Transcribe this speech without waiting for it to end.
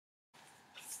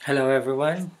Hello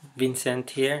everyone, Vincent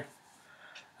here.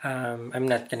 I'm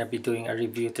not gonna be doing a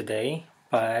review today,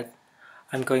 but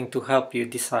I'm going to help you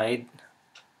decide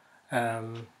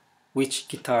which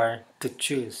guitar to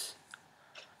choose.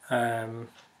 I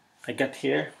got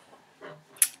here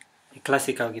a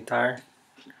classical guitar.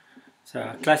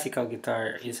 So a classical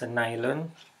guitar is a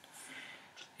nylon.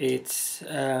 It's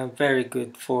very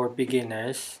good for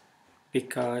beginners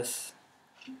because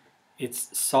it's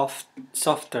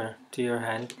softer to your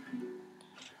hand,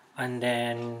 and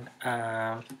then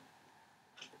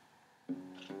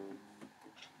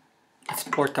it's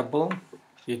portable.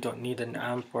 You don't need an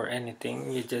amp or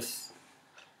anything. You just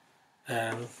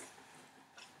um,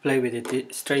 play with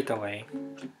it straight away.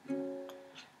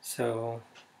 So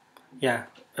yeah,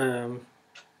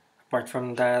 apart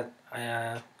from that,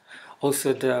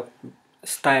 also the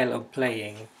style of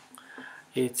playing,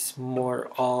 it's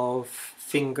more of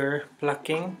finger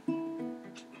plucking,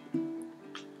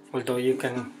 although you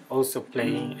can also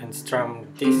play and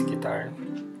strum this guitar.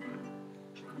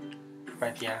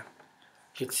 But yeah,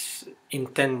 it's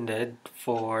intended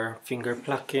for finger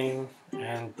plucking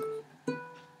and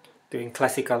doing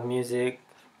classical music,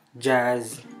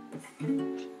 jazz,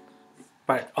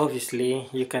 but obviously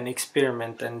you can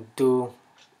experiment and do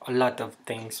a lot of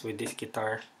things with this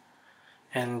guitar.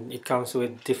 And it comes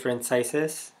with different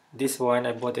sizes. This one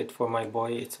I bought it for my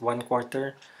boy. It's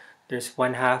 1/4, there's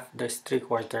 1/2, there's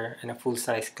 3/4, and a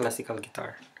full-size classical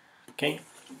guitar. Okay,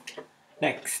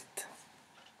 next,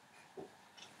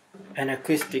 an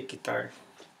acoustic guitar.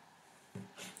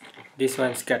 This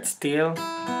one's got steel,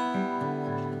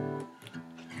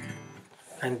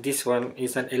 and this one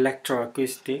is an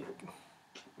electroacoustic,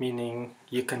 meaning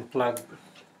you can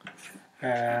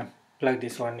uh, plug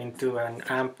this one into an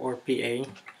amp or PA.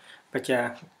 But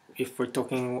yeah, if we're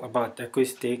talking about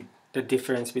acoustic, the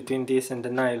difference between this and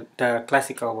the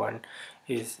classical one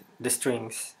is the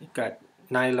strings. You got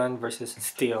nylon versus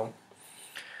steel.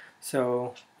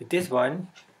 So with this one,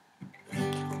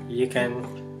 you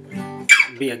can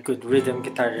be a good rhythm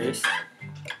guitarist,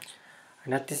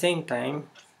 and at the same time,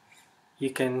 you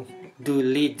can do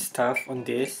lead stuff on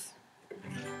this,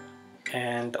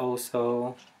 and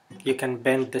also you can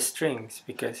bend the strings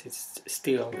because it's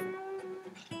steel.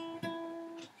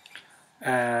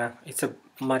 It's a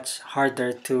much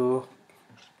harder to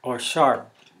or sharp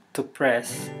to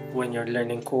press when you're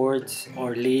learning chords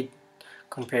or lead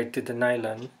compared to the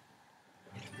nylon.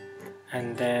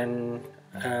 And then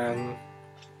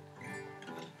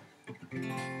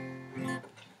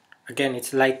again,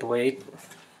 it's lightweight,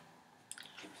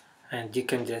 and you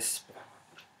can just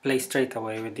play straight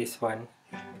away with this one.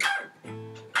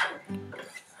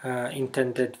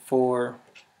 Intended for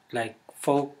like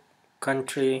folk,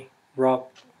 country,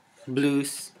 rock,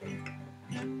 blues,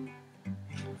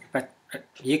 but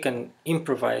you can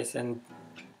improvise and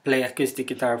play acoustic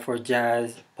guitar for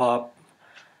jazz, pop,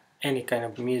 any kind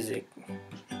of music.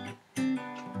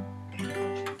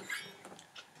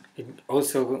 It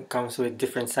also comes with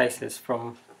different sizes,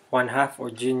 from 1/2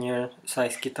 or junior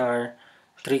size guitar,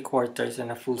 3/4,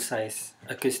 and a full size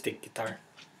acoustic guitar.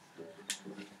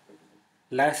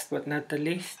 Last but not the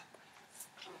least,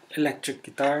 electric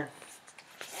guitar.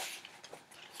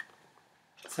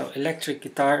 So electric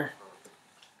guitar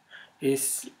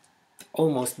is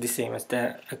almost the same as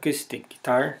the acoustic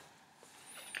guitar,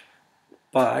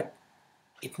 but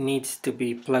it needs to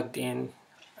be plugged in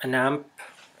an amp,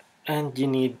 and you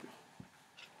need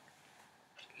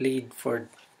lead for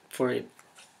it.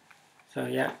 So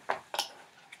yeah,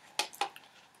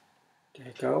 there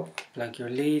you go. Plug your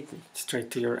lead straight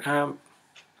to your amp,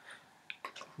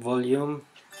 volume,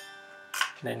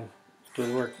 then it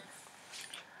will work.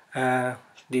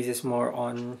 This is more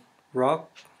on rock,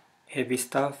 heavy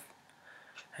stuff,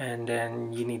 and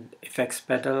then you need effects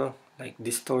pedal like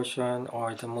distortion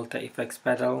or the multi-effects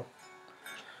pedal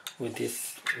with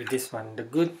this one. The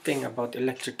good thing about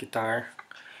electric guitar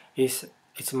is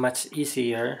it's much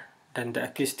easier than the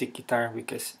acoustic guitar,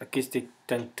 because acoustic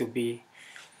tend to be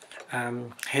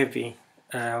heavy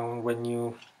when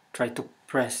you try to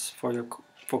press for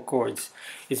chords.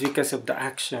 It's because of the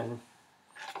action,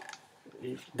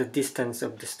 the distance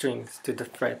of the strings to the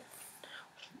fret.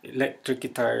 Electric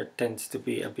guitar tends to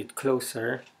be a bit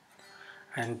closer,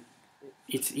 and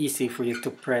it's easy for you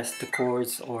to press the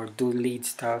chords or do lead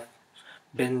stuff,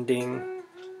 bending.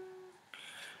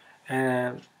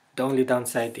 And the only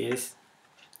downside is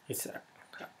it's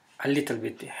a little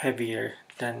bit heavier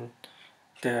than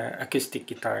the acoustic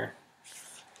guitar.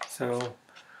 So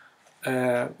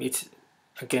it's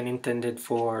again intended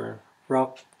for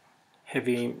rock,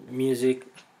 heavy music,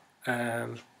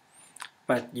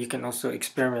 but you can also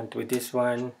experiment with this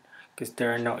one because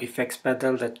there are no effects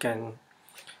pedal that can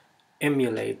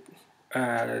emulate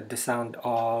the sound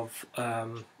of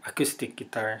acoustic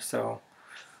guitar. So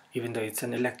even though it's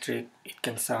an electric, it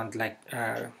can sound like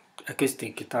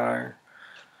acoustic guitar.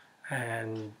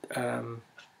 And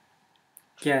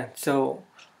yeah, so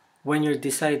when you're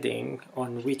deciding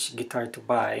on which guitar to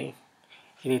buy,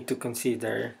 you need to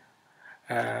consider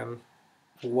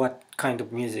what kind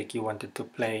of music you wanted to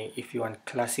play. If you want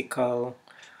classical,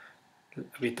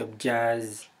 a bit of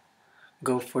jazz,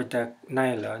 go for the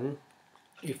Nylon.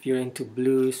 If you're into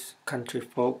blues, country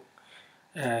folk,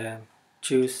 uh,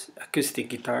 choose acoustic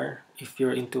guitar. If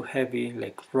you're into heavy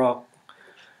like rock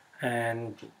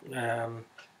and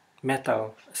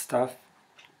metal stuff,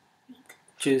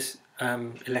 choose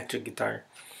electric guitar.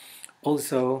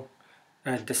 Also,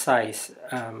 the size.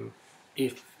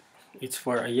 If it's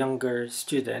for a younger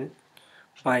student,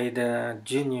 buy the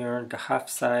junior, the half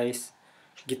size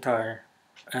guitar.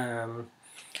 And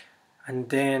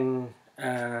then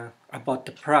about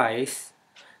the price,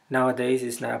 nowadays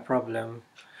is not a problem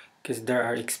because there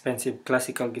are expensive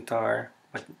classical guitar,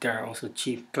 but there are also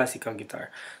cheap classical guitar.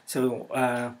 So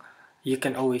you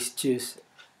can always choose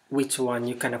which one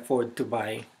you can afford to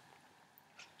buy,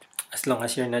 as long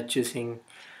as you're not choosing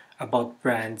about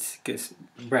brands, because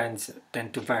brands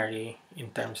tend to vary in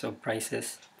terms of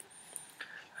prices.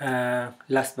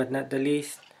 Last but not the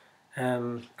least,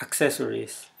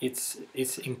 accessories.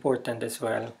 It's important as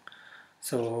well.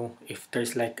 So if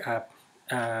there's like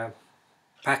a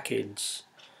package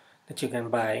that you can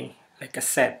buy, like a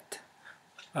set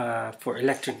for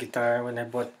electric guitar. When I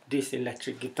bought this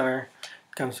electric guitar,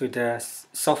 it comes with a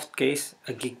soft case,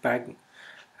 a Gigbag,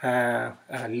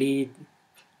 a lead,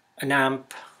 an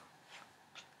amp,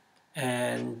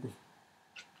 and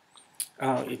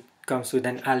it comes with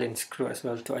an Allen screw as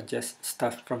well to adjust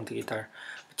stuff from the guitar.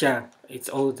 But yeah, it's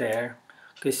all there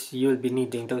because you'll be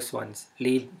needing those ones: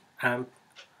 lead, amp,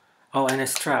 oh, and a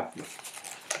strap.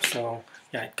 So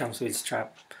yeah, it comes with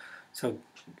strap. So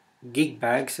gig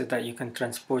bag so that you can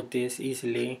transport this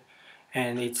easily,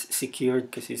 and it's secured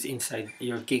because it's inside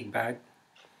your gig bag.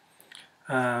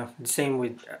 The same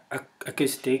with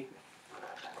acoustic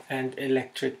and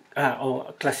electric,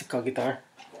 classical guitar.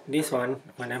 This one,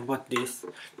 when I bought this,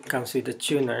 it comes with a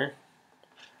tuner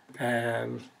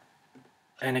and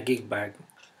a gig bag.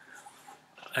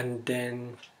 And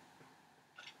then,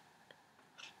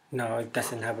 no, it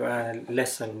doesn't have a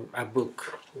lesson, a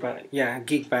book, but yeah, a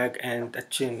gig bag and a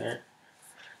tuner.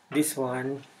 This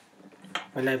one,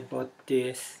 when I bought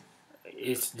this,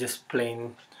 it's just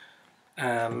plain,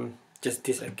 just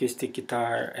this acoustic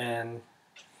guitar and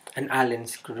an Allen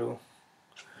screw,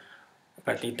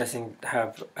 but it doesn't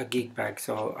have a gig bag,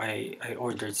 so I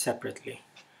ordered separately.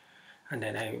 And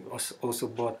then I also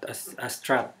bought a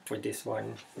strap for this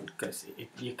one because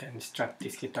you can strap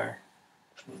this guitar.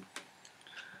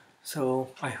 So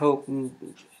I hope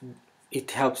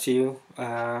it helps you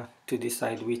to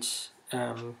decide which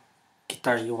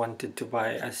guitar you wanted to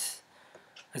buy as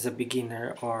a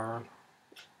beginner or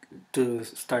to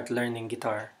start learning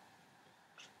guitar.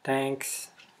 Thanks.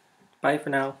 Bye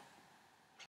for now.